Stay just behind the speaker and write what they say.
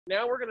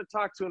now we're going to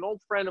talk to an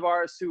old friend of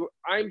ours who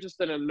I'm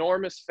just an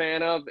enormous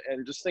fan of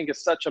and just think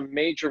is such a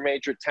major,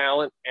 major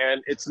talent.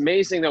 And it's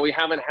amazing that we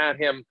haven't had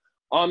him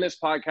on this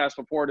podcast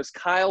before. It is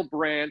Kyle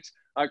Brandt,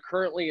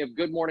 currently of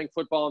Good Morning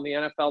Football on the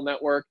NFL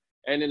Network,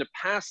 and in a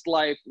past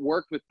life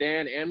worked with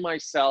Dan and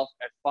myself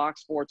at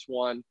Fox Sports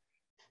 1.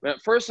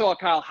 First of all,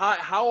 Kyle,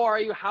 how are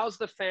you? How's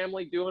the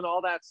family doing?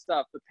 All that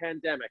stuff, the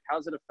pandemic,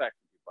 how's it affected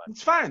you, bud?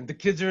 It's fine. The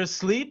kids are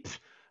asleep.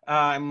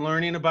 I'm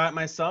learning about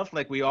myself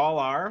like we all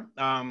are.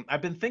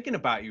 I've been thinking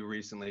about you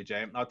recently,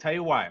 Jay. I'll tell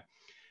you why.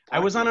 I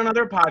was on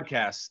another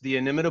podcast, the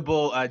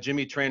inimitable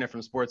Jimmy Trainer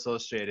from Sports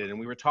Illustrated, and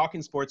we were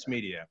talking sports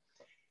media.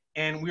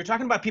 And we were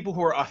talking about people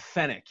who are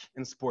authentic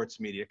in sports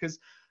media, because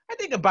I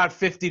think about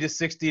 50 to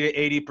 60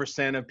 to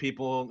 80% of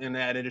people in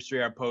that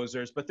industry are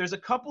posers, but there's a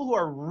couple who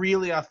are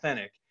really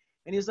authentic.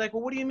 And he's like,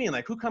 well, what do you mean?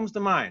 Like, who comes to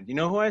mind? You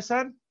know who I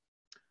said?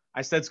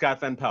 I said Scott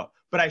Van Pelt.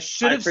 But I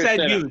should have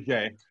said you,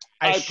 Jay.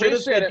 I should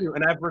have said you,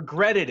 and I've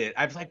regretted it.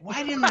 I was like,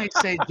 why didn't I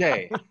say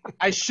Jay?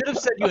 I should have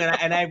said you,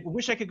 and I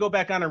wish I could go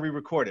back on and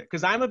re-record it,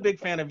 because I'm a big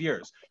fan of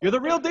yours. You're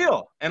the real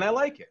deal, and I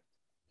like it.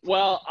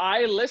 Well,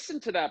 I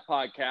listened to that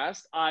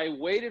podcast. I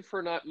waited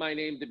for not my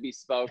name to be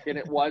spoken.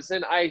 It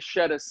wasn't. I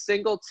shed a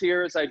single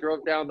tear as I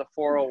drove down the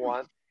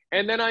 401.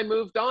 And then I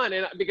moved on,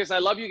 and because I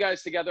love you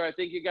guys together. I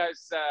think you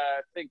guys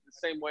think the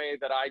same way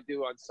that I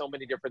do on so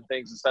many different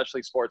things,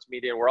 especially sports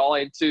media. We're all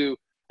into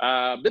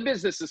the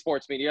business of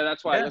sports media.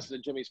 That's why I listen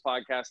to Jimmy's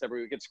podcast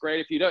every week. It's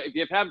great. If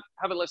you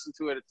haven't listened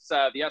to it, it's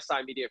the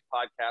SI Media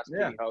podcast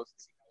that he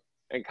hosts,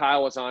 and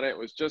Kyle was on it. It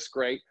was just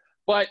great.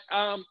 But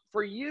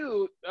for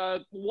you,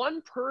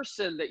 one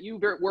person that you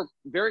work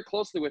very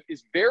closely with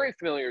is very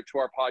familiar to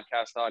our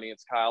podcast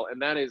audience, Kyle,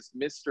 and that is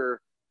Mr.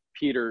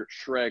 Peter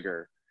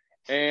Schrager.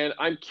 And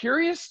I'm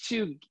curious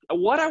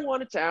what I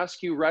wanted to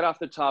ask you right off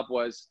the top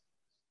was,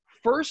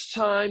 first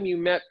time you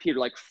met Peter,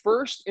 like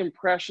first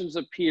impressions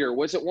of Peter,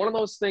 was it one of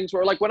those things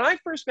where, like, when I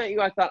first met you,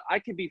 I thought I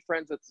could be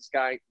friends with this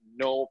guy,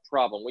 no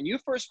problem. When you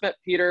first met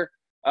Peter,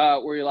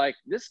 were you like,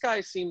 this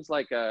guy seems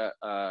like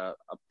a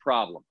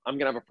problem. I'm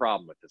going to have a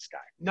problem with this guy?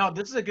 No,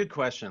 this is a good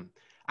question.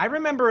 I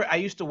remember I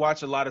used to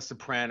watch a lot of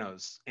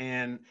Sopranos,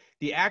 and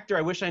the actor,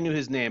 I wish I knew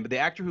his name, but the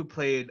actor who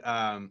played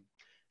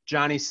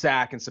Johnny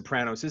Sack in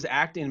Sopranos, his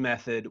acting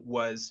method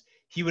was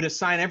he would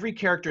assign every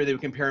character, they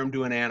would compare him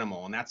to an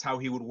animal, and that's how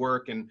he would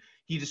work. And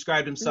he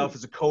described himself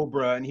as a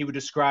cobra, and he would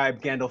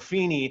describe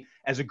Gandolfini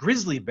as a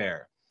grizzly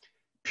bear.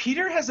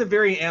 Peter has a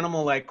very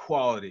animal-like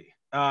quality.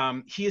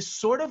 He is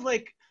sort of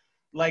like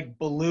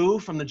Baloo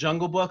from the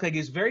Jungle Book. Like,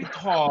 he's very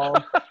tall,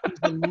 he's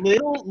a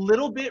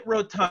little bit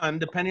rotund,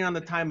 depending on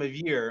the time of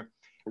year.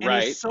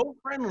 And he's so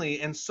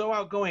friendly and so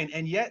outgoing.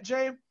 And yet,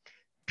 Jay,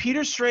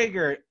 Peter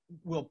Schrager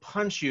will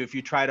punch you if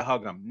you try to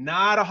hug him.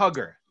 Not a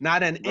hugger,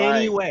 not in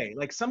any way.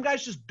 Like, some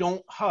guys just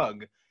don't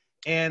hug.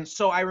 And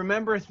so I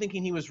remember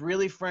thinking he was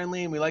really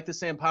friendly, and we like to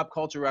say in pop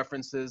culture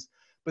references.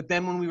 But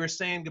then when we were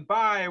saying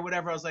goodbye or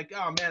whatever, I was like,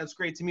 oh, man, it's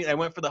great to meet. I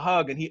went for the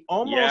hug, and he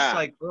almost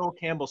like Earl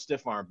Campbell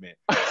stiff-armed me.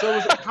 So it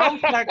was a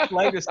complex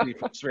legacy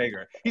from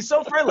Schrager. He's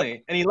so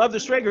friendly, and he loved the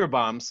Schrager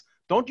bombs.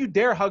 Don't you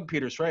dare hug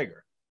Peter Schrager.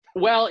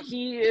 Well,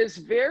 he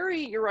is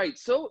you're right,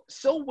 so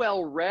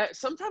well read.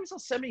 Sometimes he'll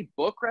send me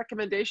book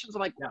recommendations.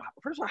 I'm like,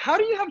 first of all, how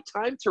do you have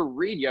time to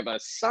read? You have a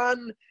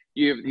son,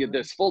 you have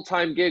this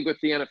full-time gig with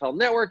the NFL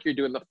Network, you're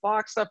doing the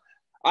Fox stuff.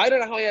 I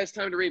don't know how he has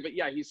time to read, but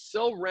yeah, he's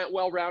so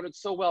well-rounded,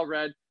 so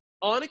well-read.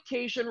 On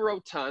occasion,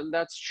 rotund,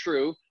 that's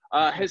true.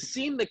 Has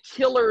seen the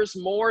Killers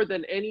more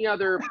than any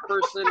other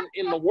person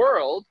in the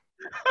world.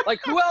 Like,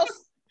 who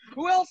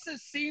else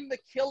has seen the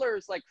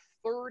Killers like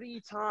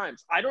 30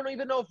 times? I don't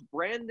even know if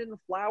Brandon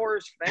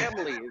Flowers'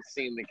 family has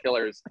seen the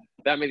Killers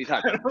that many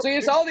times. So he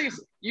has all these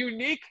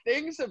unique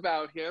things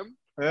about him.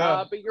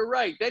 But you're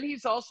right. Then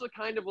he's also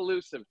kind of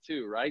elusive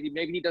too, right?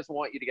 Maybe he doesn't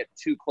want you to get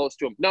too close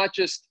to him. Not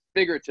just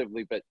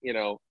figuratively, but,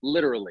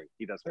 literally,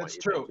 he doesn't want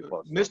you to get too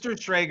close to him. Mr.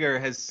 Schrager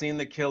has seen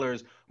the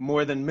Killers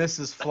more than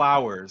Mrs.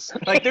 Flowers.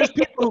 Like, there's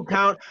people who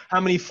count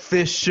how many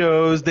Fish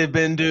shows they've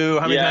been to,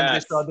 how many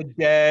times they saw The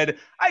Dead.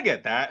 I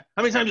get that.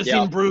 How many times you've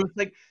seen Bruce?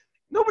 Like,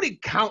 nobody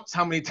counts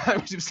how many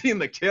times you've seen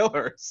the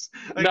Killers.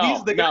 Like,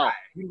 he's the guy.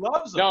 He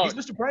loves them. He's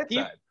Mr.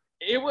 Brightside.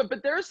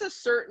 But there's a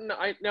certain,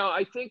 I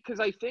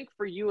think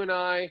for you and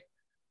I,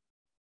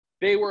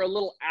 they were a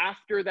little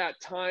after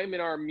that time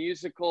in our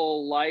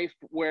musical life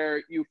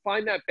where you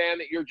find that band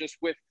that you're just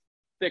with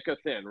thick or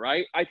thin,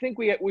 right? I think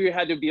we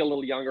had to be a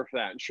little younger for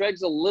that. And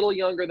Shreg's a little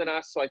younger than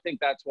us, so I think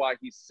that's why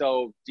he's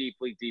so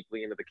deeply,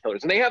 deeply into the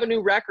Killers. And they have a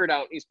new record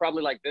out, and he's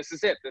probably like, this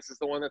is it. This is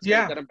the one that's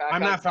going to get him back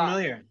on top. I'm not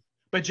familiar.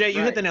 But Jay,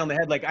 you hit the nail on the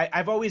head. Like,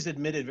 I've always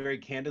admitted very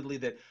candidly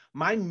that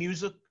my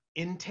music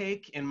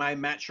intake and my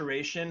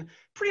maturation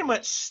pretty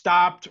much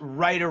stopped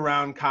right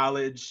around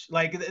college.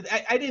 Like,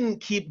 I didn't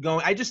keep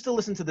going. I just still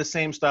listen to the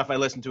same stuff I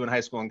listened to in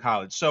high school and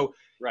college. So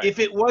if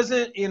it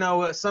wasn't,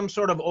 some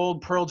sort of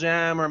old Pearl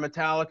Jam or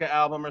Metallica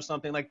album or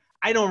something, like,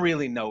 I don't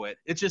really know it.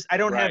 It's just, I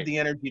don't have the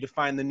energy to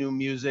find the new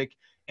music,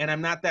 and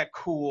I'm not that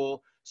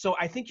cool. So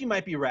I think you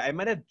might be right. I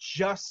might have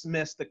just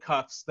missed the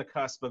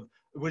cusp of,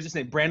 what's his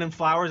name? Brandon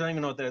Flowers? I don't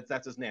even know if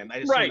that's his name. I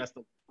just assume that's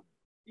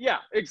Yeah,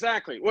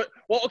 exactly. Well,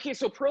 okay,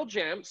 so Pearl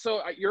Jam.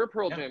 So you're a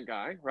Pearl Yeah, Jam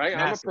guy, right? I'm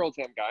a massive. Pearl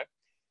Jam guy.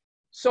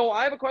 So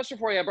I have a question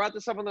for you. I brought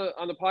this up on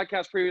the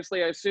podcast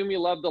previously. I assume you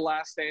loved The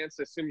Last Dance.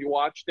 I assume you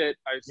watched it.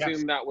 I Yes,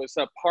 assume that was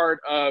a part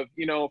of, for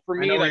I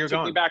know me, where that you're took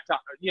me going. back to,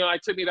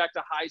 it took me back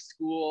to high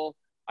school.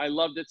 I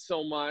loved it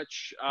so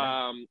much.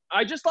 Yeah.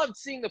 I just loved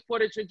seeing the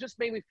footage. It just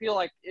made me feel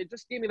like, it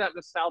just gave me that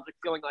nostalgic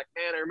feeling like,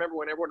 man, I remember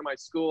when everyone in my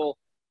school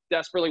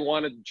desperately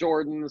wanted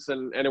Jordans,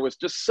 and it was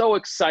just so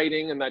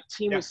exciting, and that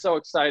team Yeah. was so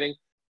exciting.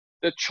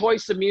 The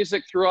choice of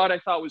music throughout I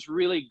thought was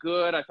really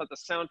good. I thought the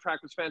soundtrack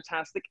was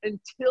fantastic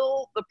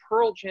until the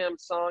Pearl Jam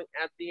song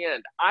at the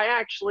end. I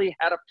actually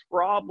had a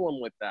problem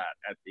with that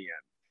at the end.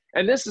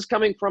 And this is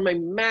coming from a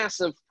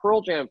massive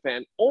Pearl Jam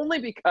fan, only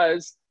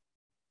because,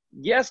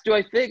 yes, do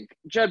I think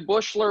Jed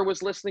Bushler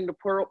was listening to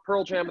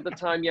Pearl Jam at the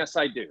time? Yes,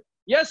 I do.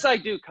 Yes, I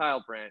do,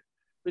 Kyle Brandt.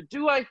 But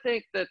do I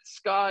think that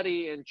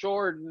Scotty and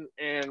Jordan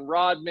and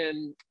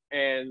Rodman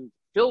and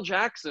Phil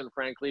Jackson,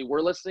 frankly,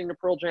 were listening to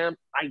Pearl Jam?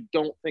 I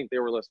don't think they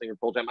were listening to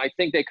Pearl Jam. I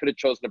think they could have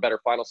chosen a better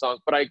final song,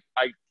 but I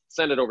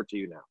send it over to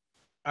you now.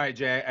 All right,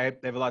 Jay,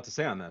 I have a lot to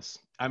say on this.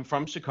 I'm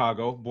from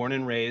Chicago, born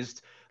and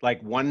raised,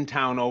 like one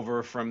town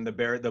over from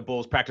the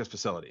Bulls practice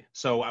facility.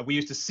 So we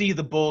used to see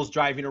the Bulls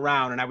driving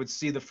around, and I would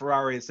see the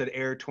Ferrari that said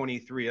Air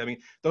 23. I mean,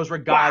 those were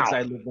gods Wow.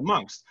 I lived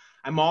amongst.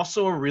 I'm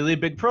also a really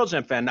big Pearl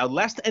Jam fan. Now,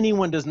 lest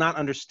anyone does not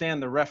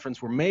understand the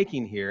reference we're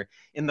making here,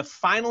 in the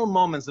final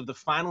moments of the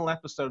final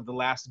episode of The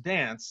Last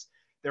Dance,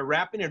 they're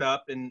wrapping it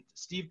up, and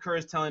Steve Kerr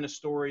is telling a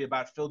story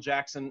about Phil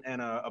Jackson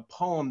and a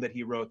poem that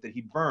he wrote that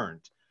he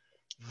burned.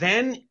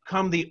 Then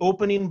come the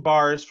opening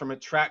bars from a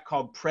track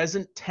called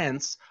Present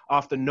Tense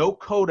off the No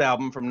Code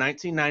album from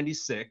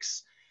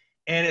 1996.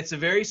 And it's a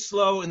very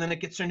slow, and then it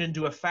gets turned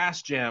into a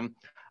fast jam.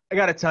 I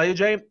got to tell you,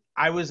 Jay,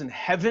 I was in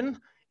heaven.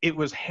 It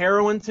was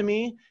heroin to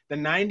me. The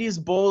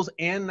 90s Bulls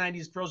and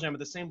 90s Pearl Jam at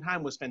the same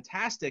time was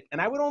fantastic.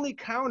 And I would only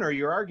counter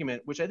your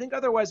argument, which I think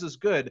otherwise is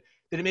good,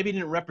 that it maybe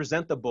didn't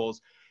represent the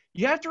Bulls.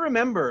 You have to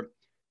remember,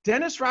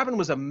 Dennis Rodman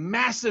was a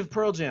massive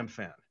Pearl Jam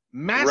fan.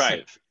 Massive.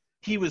 Right.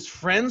 He was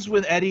friends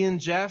with Eddie and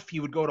Jeff. He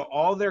would go to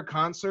all their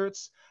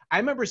concerts. I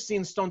remember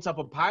seeing Stone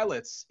Temple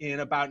Pilots in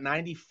about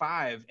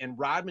 95, and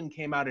Rodman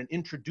came out and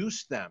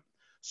introduced them.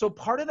 So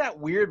part of that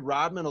weird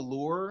Rodman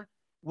allure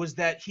was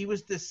that he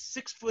was this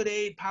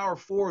 6'8" power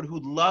forward who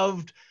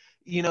loved,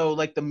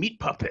 like the Meat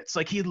Puppets.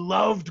 Like he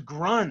loved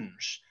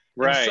grunge.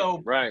 Right. And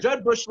so right.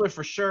 Judd Bushler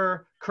for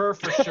sure, Kerr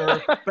for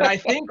sure. But I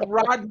think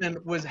Rodman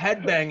was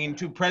headbanging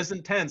to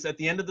Present Tense at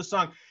the end of the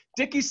song.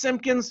 Dickie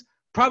Simpkins,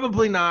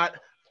 probably not.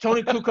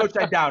 Tony Kukoc,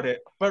 I doubt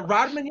it. But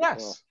Rodman,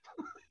 yes.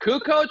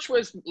 Kukoc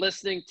was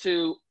listening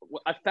to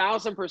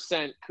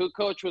 1,000%.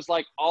 Kukoc was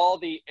like all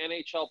the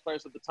NHL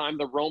players at the time,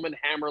 the Roman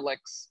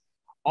Hammerlicks,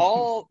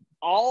 all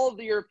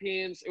the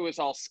Europeans. It was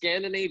all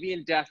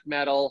Scandinavian death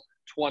metal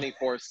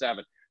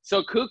 24/7.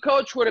 So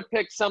Kukoc would have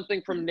picked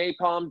something from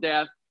Napalm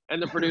Death,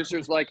 and the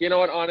producer's like, you know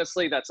what,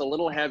 honestly, that's a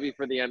little heavy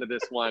for the end of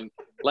this one.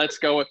 Let's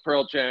go with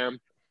Pearl Jam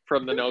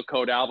from the No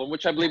Code album,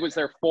 which I believe was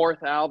their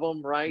 4th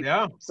album, right?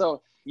 Yeah.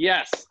 So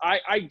yes,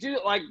 I do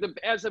like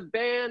as a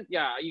band.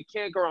 Yeah, you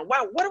can't go wrong.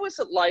 Wow, what was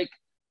it like?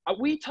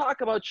 We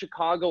talk about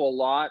Chicago a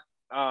lot.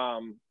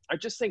 I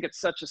just think it's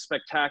such a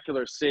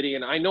spectacular city,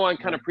 and I know I'm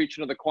kind of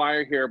preaching to the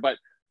choir here, but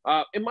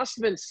it must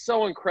have been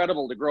so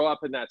incredible to grow up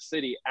in that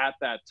city at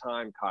that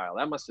time, Kyle.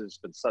 That must have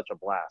just been such a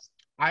blast.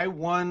 I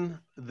won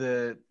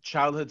the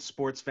childhood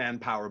sports fan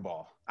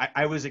Powerball.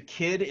 I was a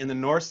kid in the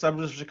north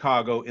suburbs of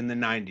Chicago in the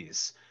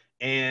 90s.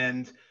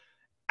 And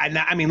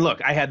I mean,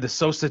 look, I had the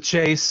Sosa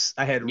Chase,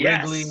 I had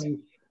Wrigley,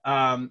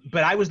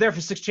 but I was there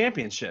for 6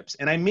 championships.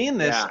 And I mean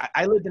this, Yeah.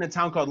 I lived in a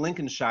town called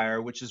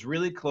Lincolnshire, which is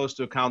really close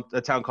to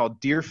a town called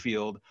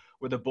Deerfield,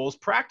 where the Bulls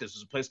practice.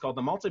 There's a place called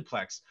the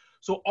Multiplex.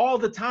 So all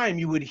the time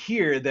you would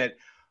hear that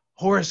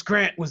Horace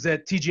Grant was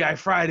at TGI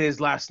Fridays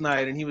last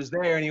night, and he was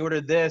there, and he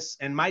ordered this.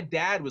 And my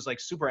dad was like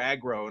super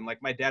aggro, and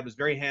like my dad was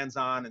very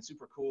hands-on and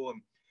super cool.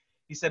 And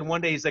he said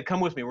one day, he's like, come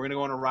with me, we're gonna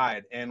go on a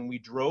ride. And we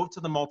drove to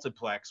the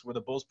Multiplex where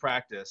the Bulls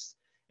practiced,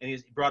 and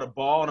he brought a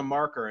ball and a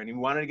marker, and he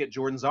wanted to get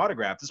Jordan's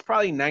autograph. This is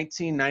probably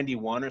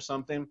 1991 or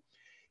something.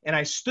 And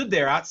I stood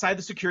there outside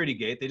the security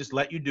gate. They just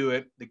let you do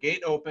it. The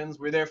gate opens.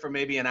 We're there for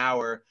maybe an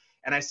hour,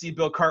 and I see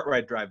Bill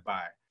Cartwright drive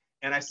by.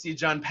 And I see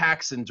John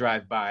Paxson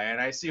drive by,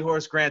 and I see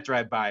Horace Grant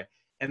drive by.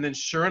 And then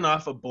sure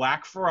enough, a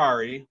black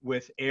Ferrari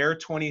with Air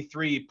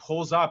 23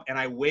 pulls up, and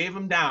I wave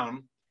him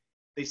down.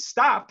 They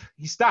stop.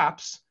 He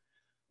stops.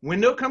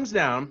 Window comes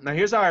down. Now,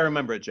 here's how I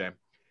remember it, Jay.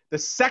 The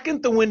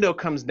second the window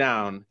comes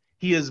down,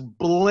 he is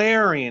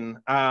blaring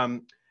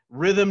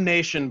Rhythm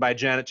Nation by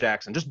Janet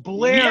Jackson. Just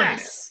blaring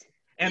Yes. it.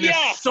 And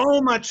there's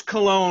so much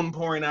cologne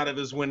pouring out of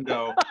his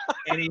window.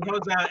 And he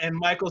goes out, and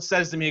Michael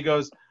says to me, he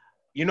goes,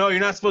 you know, you're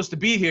not supposed to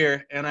be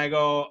here. And I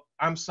go,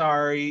 I'm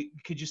sorry.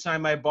 Could you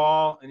sign my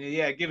ball? And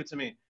yeah, give it to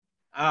me.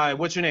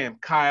 What's your name?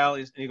 Kyle.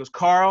 And he goes,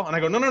 Carl. And I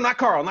go, no, not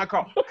Carl, not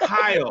Carl.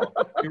 Kyle.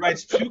 He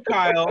writes to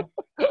Kyle,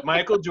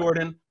 Michael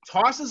Jordan,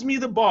 tosses me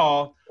the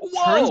ball,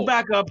 turns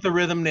back up the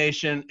Rhythm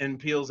Nation, and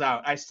peels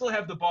out. I still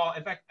have the ball.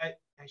 In fact,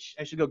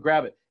 I should go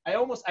grab it.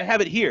 I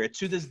have it here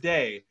to this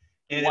day,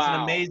 and it's an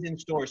Wow. amazing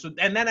story. So,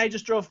 and then I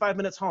just drove 5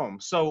 minutes home.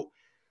 So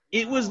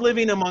it was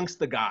living amongst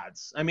the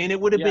gods. I mean, it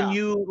would have been Yeah.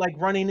 you like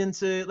running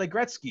into like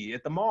Gretzky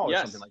at the mall or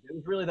something Yes. like that. It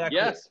was really that cool.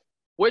 Yes.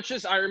 Which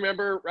is, I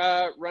remember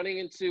running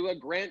into a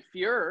Grant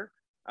Fuhr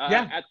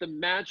Yeah. at the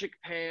Magic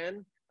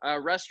Pan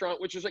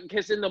restaurant, which was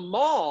because in the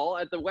mall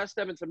at the West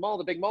Edmonton Mall,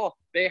 the big mall,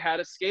 they had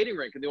a skating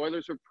rink, and the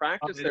Oilers would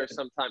practice there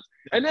sometimes.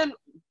 And then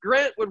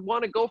Grant would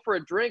want to go for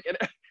a drink, and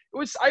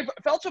I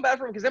felt so bad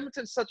for him because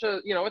Edmonton's such a,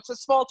 it's a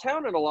small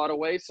town in a lot of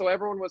ways, so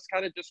everyone was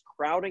kind of just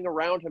crowding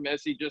around him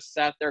as he just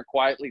sat there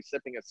quietly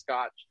sipping a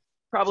scotch.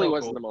 Probably So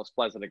wasn't cool. the most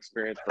pleasant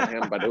experience for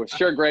him, but it was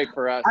sure great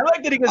for us. I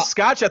like getting a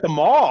scotch at the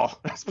mall.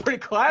 That's pretty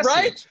classy.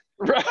 Right?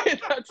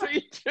 Right. That's what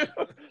you do.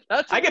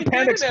 That's what I get we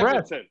Panda did in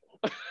Express. Edmonton.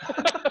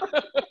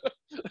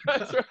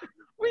 That's right.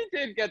 We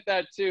did get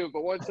that too,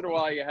 but once in a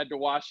while you had to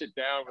wash it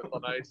down with a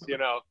nice,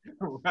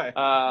 Right.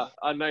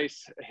 a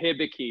nice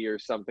hibiki or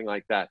something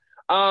like that.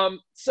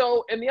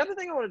 So, and the other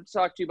thing I wanted to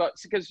talk to you about,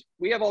 because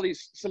we have all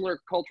these similar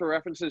cultural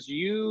references.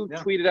 You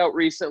tweeted out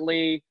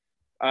recently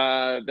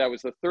that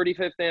was the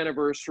 35th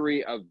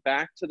anniversary of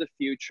Back to the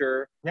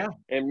Future. Yeah.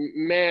 And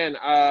man,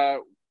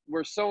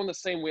 we're so in the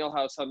same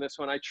wheelhouse on this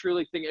one. I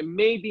truly think it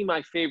may be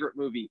my favorite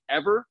movie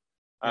ever.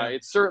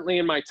 It's certainly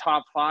in my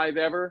top 5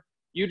 ever.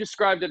 You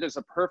described it as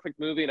a perfect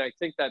movie, and I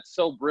think that's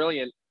so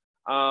brilliant.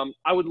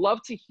 I would love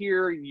to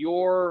hear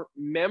your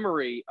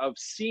memory of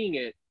seeing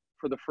it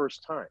for the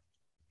first time.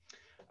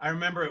 I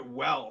remember it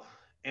well,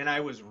 and I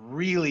was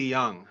really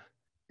young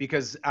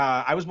because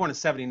I was born in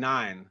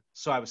 '79,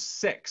 so I was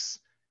 6.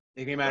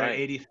 It came out in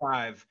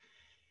 '85.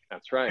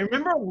 That's right. I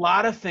remember a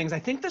lot of things. I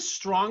think the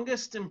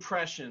strongest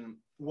impression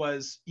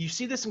was you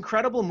see this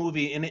incredible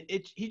movie, and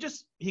he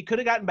could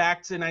have gotten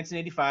back to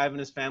 1985 and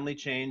his family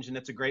changed, and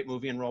it's a great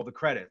movie and roll the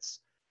credits.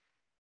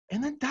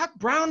 And then Doc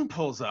Brown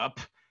pulls up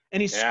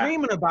and he's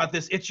screaming about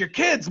this. It's your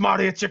kids,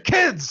 Marty. It's your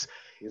kids.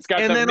 He's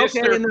got and the then,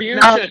 Mr. and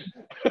Fusion.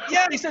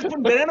 Yeah, he starts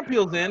putting banana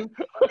peels in.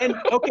 And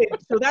okay,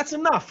 so that's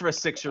enough for a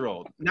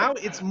 6-year-old. Now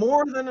it's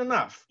more than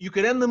enough. You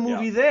could end the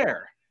movie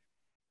there.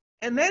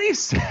 And then he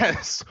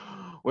says,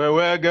 where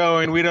we're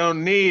going, we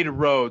don't need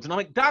roads. And I'm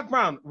like, Doc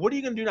Brown, what are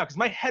you going to do now? Because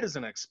my head is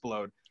going to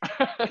explode.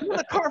 And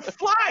the car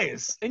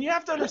flies. And you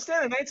have to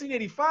understand, in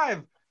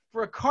 1985,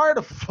 for a car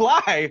to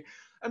fly,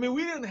 I mean,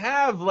 we didn't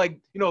have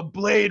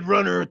Blade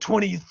Runner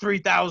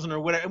 23,000 or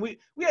whatever. And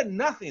we had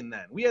nothing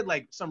then. We had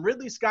like some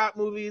Ridley Scott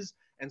movies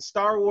and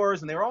Star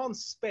Wars, and they were all in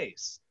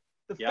space.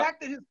 The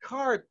fact that his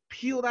car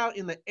peeled out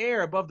in the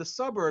air above the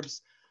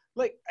suburbs,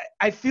 like,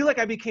 I feel like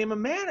I became a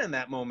man in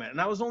that moment. And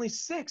I was only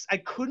 6. I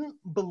couldn't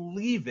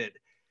believe it.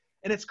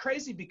 And it's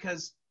crazy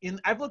because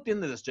I've looked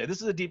into this, Jay.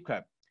 This is a deep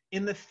cut.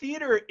 In the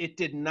theater, it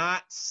did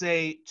not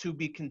say to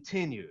be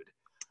continued.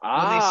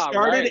 When they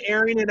started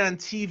airing it on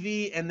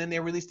TV and then they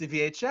released the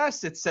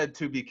VHS, it said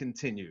to be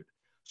continued.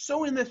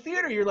 So in the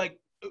theater, you're like,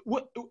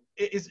 what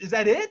is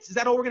that it? Is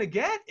that all we're going to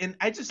get? And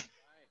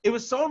it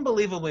was so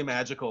unbelievably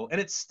magical, and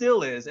it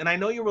still is. And I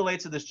know you relate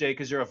to this, Jay,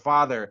 because you're a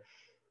father.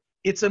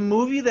 It's a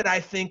movie that I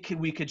think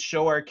we could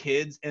show our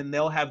kids and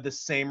they'll have the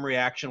same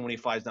reaction when he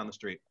flies down the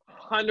street.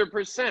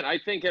 100%. I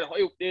think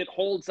it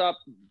holds up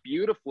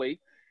beautifully.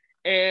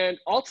 And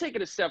I'll take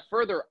it a step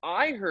further.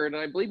 I heard,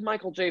 and I believe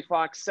Michael J.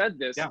 Fox said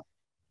this,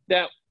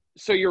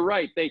 so you're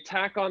right. They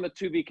tack on the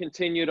to be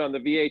continued on the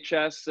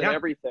VHS and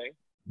everything.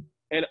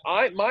 And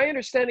my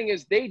understanding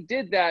is they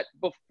did that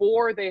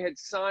before they had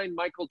signed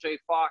Michael J.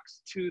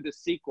 Fox to the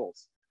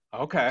sequels.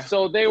 Okay.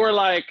 So they were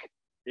like,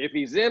 if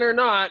he's in or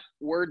not,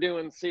 we're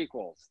doing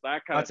sequels.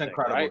 That kind of thing. That's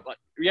incredible. Right? Like,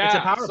 it's a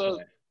power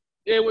play.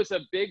 It was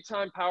a big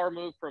time power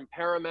move from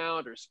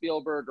Paramount or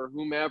Spielberg or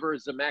whomever,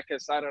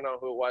 Zemeckis, I don't know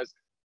who it was.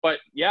 But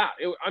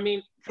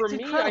for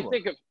me, incredible. I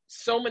think of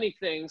so many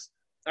things.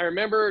 I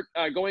remember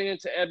going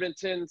into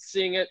Edmonton,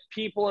 seeing it.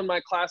 People in my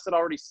class had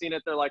already seen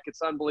it. They're like,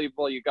 it's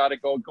unbelievable. You got to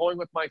go. Going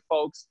with my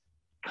folks,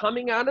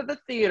 coming out of the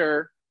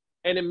theater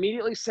and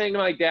immediately saying to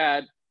my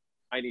dad,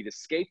 I need a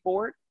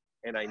skateboard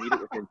and I need it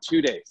within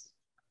 2 days.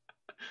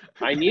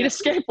 I need a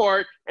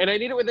skateboard and I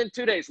need it within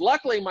 2 days.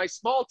 Luckily, my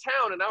small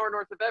town, an hour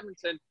north of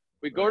Edmonton,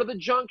 we go to the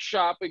junk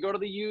shop. We go to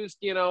the used,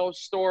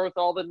 store with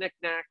all the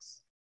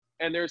knickknacks.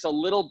 And there's a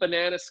little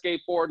banana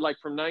skateboard like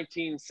from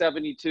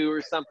 1972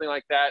 or something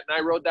like that. And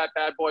I rode that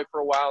bad boy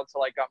for a while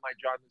until I got my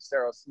John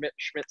Lucero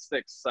Schmidt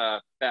Sticks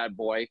bad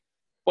boy.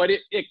 But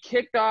it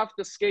kicked off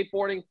the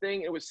skateboarding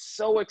thing. It was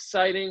so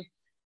exciting.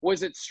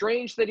 Was it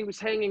strange that he was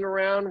hanging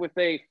around with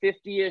a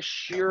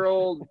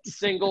 50-ish-year-old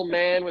single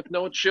man with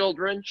no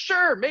children?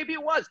 Sure, maybe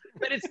it was.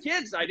 But as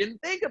kids, I didn't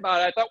think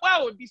about it. I thought,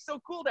 wow, it would be so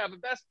cool to have a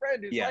best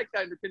friend who's like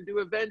that and who can do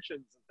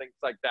inventions and things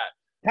like that.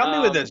 Help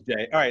me with this,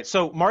 Jay. All right,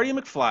 so Marty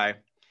McFly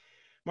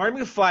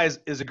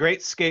is a great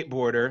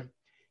skateboarder.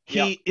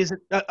 He is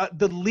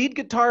the lead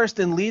guitarist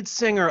and lead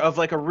singer of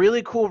like a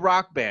really cool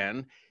rock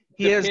band.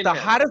 He has the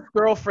hottest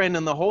girlfriend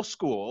in the whole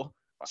school.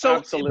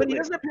 So, but he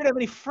doesn't appear to have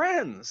any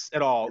friends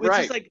at all. It's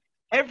just like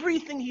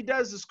everything he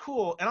does is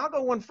cool. And I'll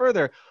go one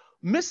further.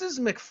 Mrs.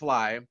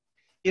 McFly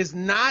is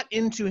not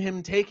into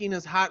him taking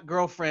his hot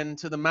girlfriend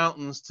to the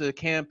mountains to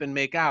camp and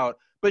make out,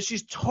 but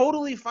she's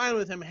totally fine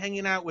with him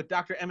hanging out with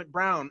Dr. Emmett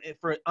Brown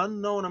for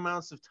unknown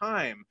amounts of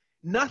time.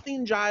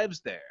 Nothing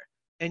jives there.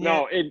 And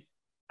yet,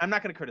 I'm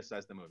not going to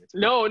criticize the movie.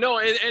 No,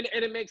 and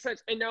it makes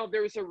sense. And now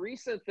there was a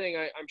recent thing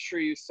I'm sure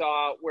you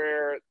saw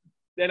where,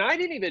 and I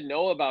didn't even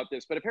know about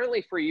this, but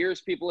apparently for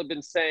years people have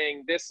been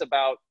saying this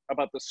about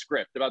the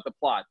script, about the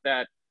plot,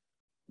 that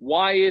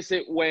why is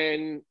it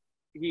when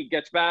he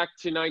gets back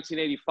to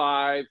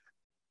 1985,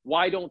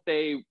 why don't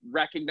they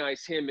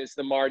recognize him as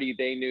the Marty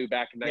they knew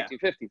back in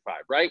 1955,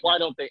 right? Why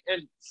don't they?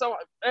 And so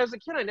as a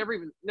kid, I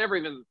never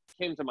even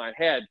came to my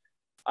head.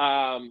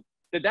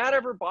 Did that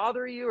ever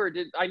bother you, or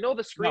I know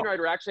the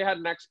screenwriter actually had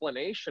an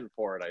explanation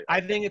for it?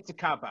 I think it's a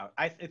cop-out.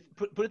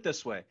 Put it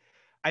this way.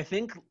 I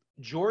think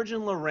George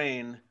and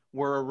Lorraine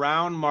were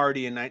around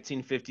Marty in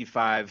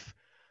 1955.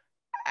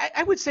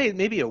 I would say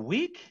maybe a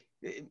week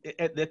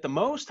at the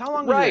most. How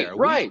long were you there?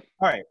 Right.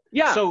 All right.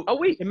 Yeah, so a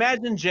week.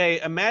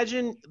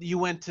 Imagine you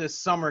went to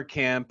summer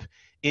camp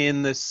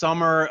in the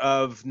summer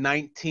of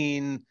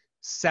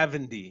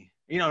 1970.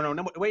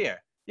 No, wait,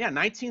 yeah,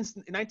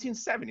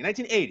 1970,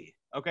 1980.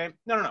 Okay,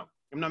 no.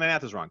 My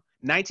math is wrong.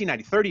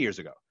 1990, 30 years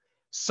ago.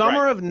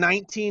 Summer of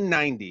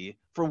 1990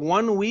 for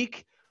 1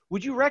 week.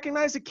 Would you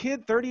recognize a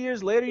kid 30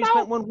 years later you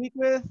spent 1 week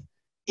with?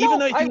 Even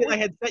though I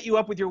had set you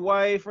up with your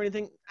wife or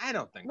anything? I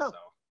don't think so.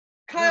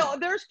 Kyle,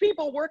 there's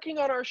people working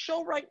on our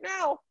show right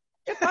now.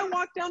 If I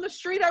walked down the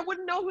street, I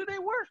wouldn't know who they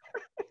were.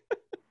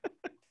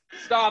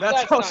 Stop.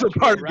 That's also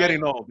part of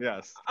getting old,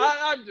 yes.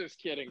 I'm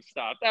just kidding.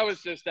 Stop. That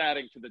was just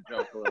adding to the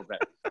joke a little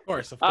bit. Of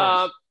course.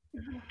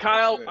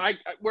 Kyle,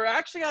 we're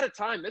actually out of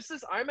time.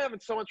 I'm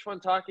having so much fun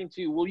talking to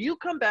you. Will you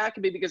come back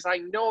and because I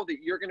know that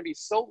you're going to be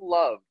so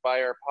loved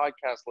by our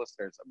podcast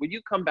listeners. Will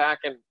you come back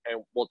and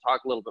we'll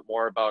talk a little bit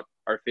more about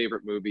our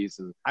favorite movies?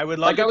 And I would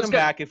love to come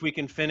back if we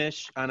can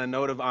finish on a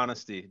note of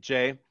honesty.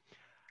 Jay,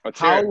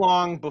 how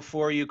long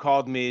before you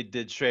called me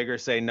did Schrager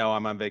say, no,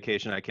 I'm on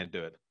vacation, I can't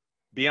do it?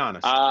 Be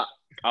honest.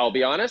 I'll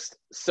be honest.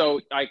 So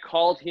I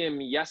called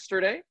him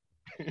yesterday.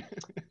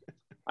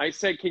 I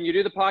said, can you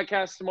do the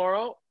podcast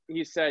tomorrow?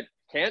 He said,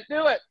 can't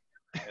do it.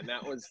 And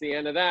that was the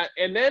end of that.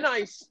 And then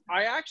I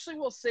actually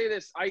will say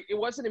this. It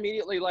wasn't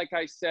immediately like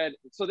I said,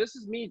 so this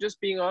is me just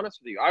being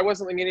honest with you. I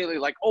wasn't immediately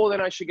like, oh, then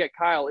I should get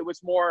Kyle. It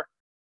was more,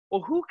 well,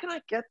 who can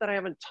I get that I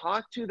haven't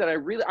talked to that I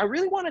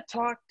really want to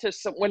talk to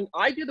when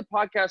I do the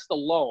podcast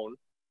alone,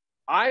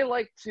 I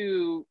like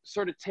to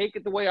sort of take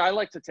it the way I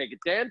like to take it.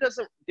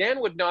 Dan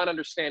would not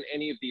understand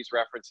any of these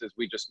references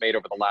we just made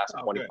over the last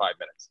 25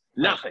 minutes.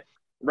 Nothing.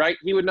 Right?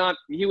 He would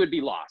be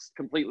lost,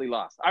 completely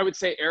lost. I would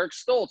say Eric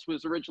Stoltz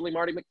was originally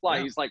Marty McFly.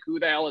 Yeah. He's like, who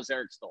the hell is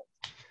Eric Stoltz?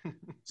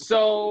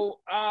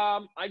 So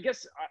I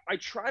guess I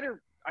try to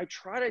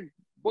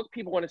book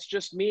people when it's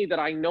just me that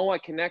I know I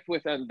connect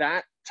with on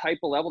that type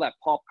of level, that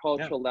pop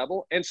cultural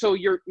level. And so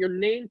your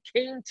name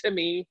came to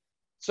me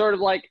sort of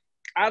like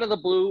out of the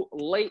blue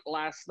late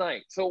last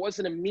night. So it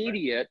wasn't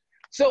immediate. Right.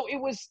 So it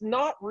was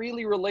not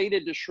really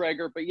related to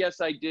Schrager, but yes,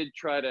 I did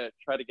try to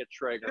get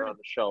Schrager on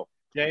the show.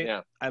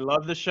 Jay, I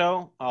love the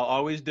show. I'll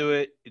always do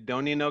it. You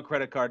don't need no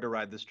credit card to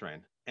ride this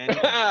train.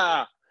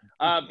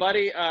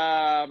 Buddy,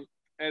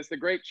 as the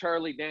great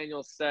Charlie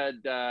Daniels said,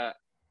 I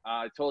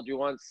told you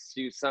once,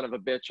 you son of a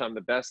bitch, I'm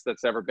the best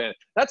that's ever been.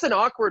 That's an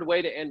awkward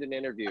way to end an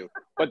interview,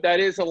 but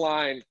that is a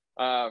line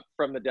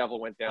from The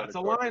Devil Went Down. That's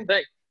a line.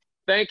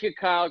 Thank you,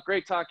 Kyle.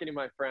 Great talking to you,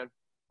 my friend.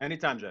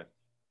 Anytime, Jay.